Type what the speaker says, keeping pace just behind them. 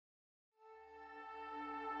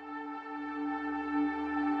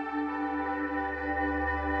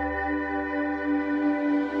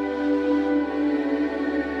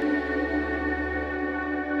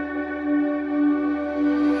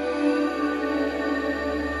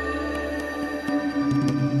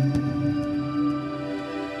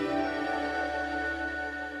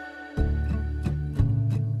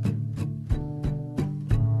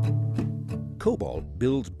Cobalt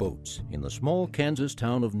builds boats in the small Kansas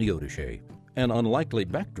town of Neodesha, an unlikely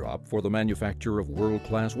backdrop for the manufacture of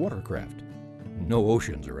world-class watercraft. No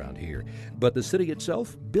oceans around here, but the city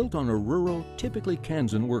itself built on a rural, typically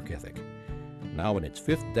Kansan work ethic. Now in its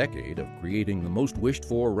 5th decade of creating the most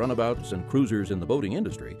wished-for runabouts and cruisers in the boating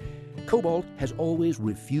industry, Cobalt has always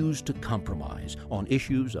refused to compromise on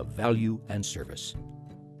issues of value and service.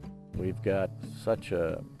 We've got such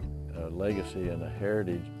a legacy and a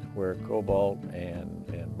heritage where Cobalt and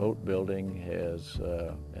boat building has,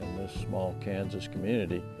 in this small Kansas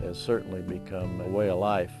community, has certainly become a way of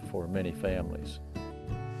life for many families.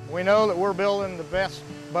 We know that we're building the best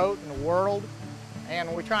boat in the world,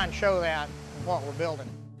 and we try and show that in what we're building.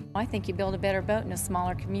 I think you build a better boat in a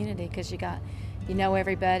smaller community because you know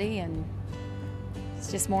everybody, and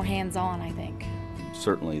it's just more hands-on, I think.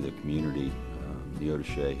 Certainly the community,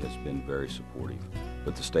 Neodesha, has been very supportive,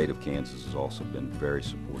 but the state of Kansas has also been very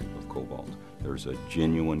supportive of Cobalt. There's a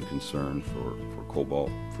genuine concern for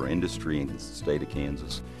Cobalt, for industry in the state of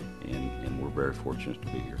Kansas, and we're very fortunate to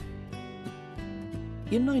be here.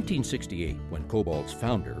 In 1968, when Cobalt's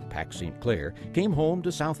founder, Pac St. Clair, came home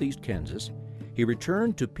to southeast Kansas, he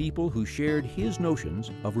returned to people who shared his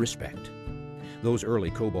notions of respect. Those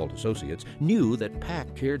early Cobalt associates knew that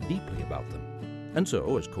Pac cared deeply about them. And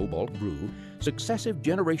so, as Cobalt grew, successive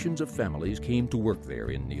generations of families came to work there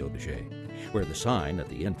in Neodesha, where the sign at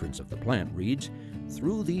the entrance of the plant reads,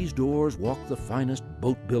 "Through these doors walk the finest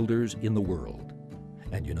boat builders in the world."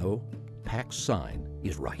 And you know, Pac's sign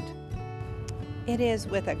is right. It is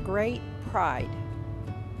with a great pride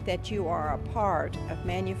that you are a part of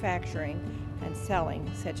manufacturing and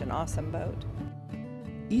selling such an awesome boat.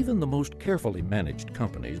 Even the most carefully managed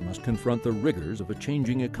companies must confront the rigors of a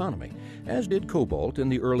changing economy, as did Cobalt in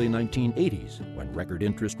the early 1980s, when record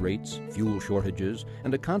interest rates, fuel shortages,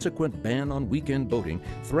 and a consequent ban on weekend boating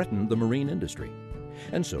threatened the marine industry.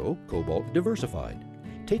 And so Cobalt diversified,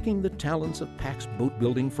 taking the talents of Pac's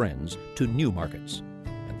boat-building friends to new markets.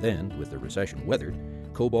 And then, with the recession weathered,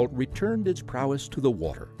 Cobalt returned its prowess to the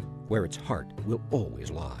water, where its heart will always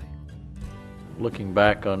lie. Looking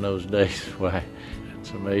back on those days, why,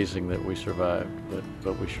 it's amazing that we survived,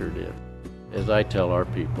 but we sure did. As I tell our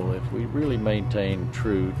people, if we really maintain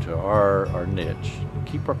true to our niche,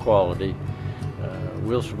 keep our quality,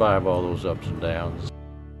 we'll survive all those ups and downs.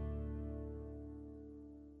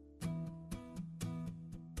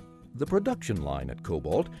 The production line at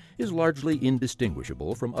Cobalt is largely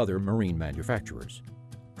indistinguishable from other marine manufacturers.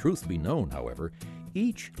 Truth be known, however,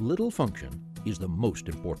 each little function is the most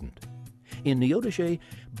important. In Neodesha,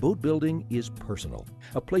 boat building is personal,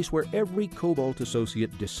 a place where every Cobalt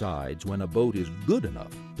associate decides when a boat is good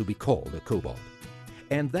enough to be called a Cobalt.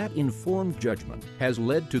 And that informed judgment has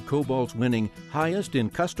led to Cobalt's winning highest in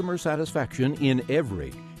customer satisfaction in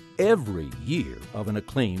every year of an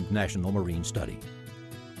acclaimed national marine study.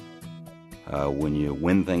 When you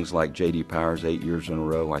win things like J.D. Power's 8 years in a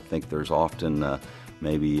row, I think there's often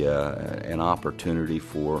maybe an opportunity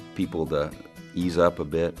for people to ease up a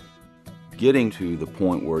bit. Getting to the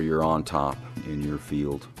point where you're on top in your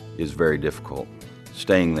field is very difficult.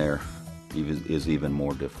 Staying there is even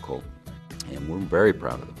more difficult. And we're very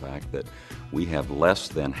proud of the fact that we have less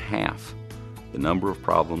than half the number of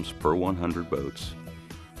problems per 100 boats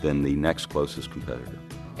than the next closest competitor.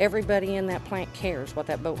 Everybody in that plant cares what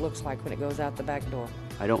that boat looks like when it goes out the back door.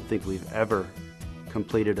 I don't think we've ever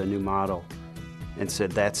completed a new model and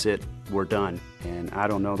said, that's it, we're done. And I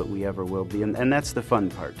don't know that we ever will be, and that's the fun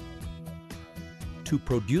part. To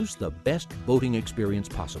produce the best boating experience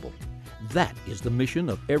possible. That is the mission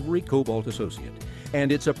of every Cobalt associate,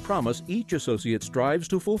 and it's a promise each associate strives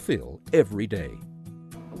to fulfill every day.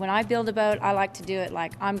 When I build a boat, I like to do it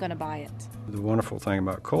like I'm going to buy it. The wonderful thing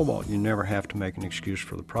about Cobalt, you never have to make an excuse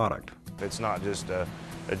for the product. It's not just a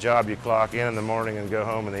job you clock in the morning and go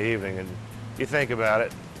home in the evening, and you think about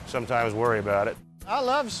it, sometimes worry about it. I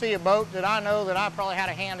love to see a boat that I know that I probably had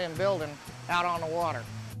a hand in building out on the water.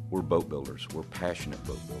 We're boat builders. We're passionate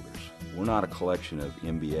boat builders. We're not a collection of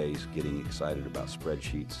MBAs getting excited about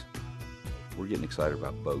spreadsheets. We're getting excited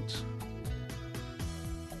about boats.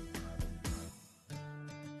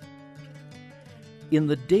 In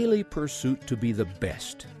the daily pursuit to be the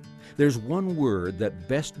best, there's one word that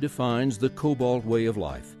best defines the Cobalt way of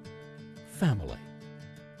life: family.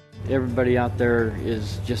 Everybody out there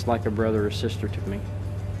is just like a brother or sister to me.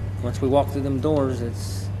 Once we walk through them doors,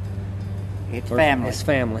 it's family. It's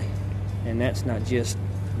family. And that's not just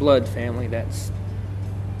blood family, that's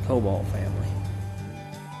Cobalt family.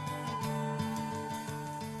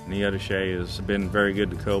 Neodesha has been very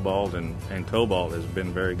good to Cobalt, and Cobalt has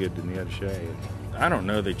been very good to Neodesha. I don't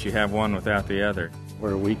know that you have one without the other.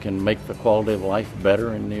 where we can make the quality of life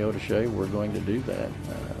better in Neodesha, we're going to do that.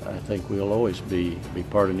 I think we'll always be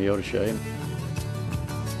part of Neodesha.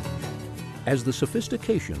 As the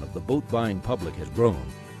sophistication of the boat-buying public has grown,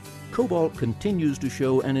 Cobalt continues to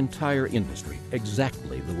show an entire industry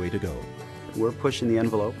exactly the way to go. We're pushing the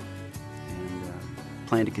envelope and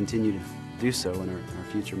plan to continue to do so in our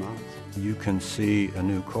future models. You can see a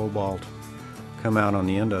new Cobalt come out on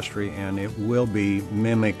the industry, and it will be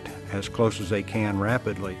mimicked as close as they can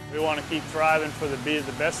rapidly. We want to keep thriving for be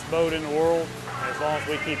the best boat in the world. And as long as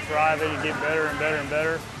we keep thriving and get better and better and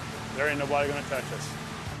better, there ain't nobody going to touch us.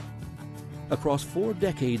 Across 4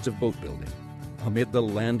 decades of boat building, amid the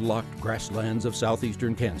landlocked grasslands of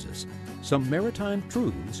southeastern Kansas, some maritime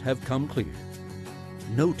truths have come clear.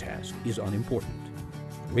 No task is unimportant.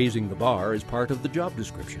 Raising the bar is part of the job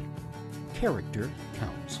description. Character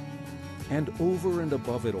counts. And over and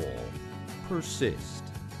above it all, persist.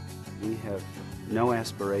 We have no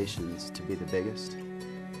aspirations to be the biggest.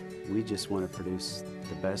 We just want to produce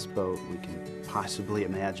the best boat we can possibly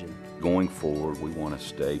imagine. Going forward, we want to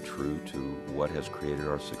stay true to what has created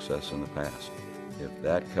our success in the past. If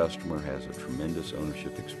that customer has a tremendous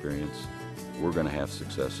ownership experience, we're going to have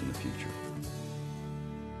success in the future.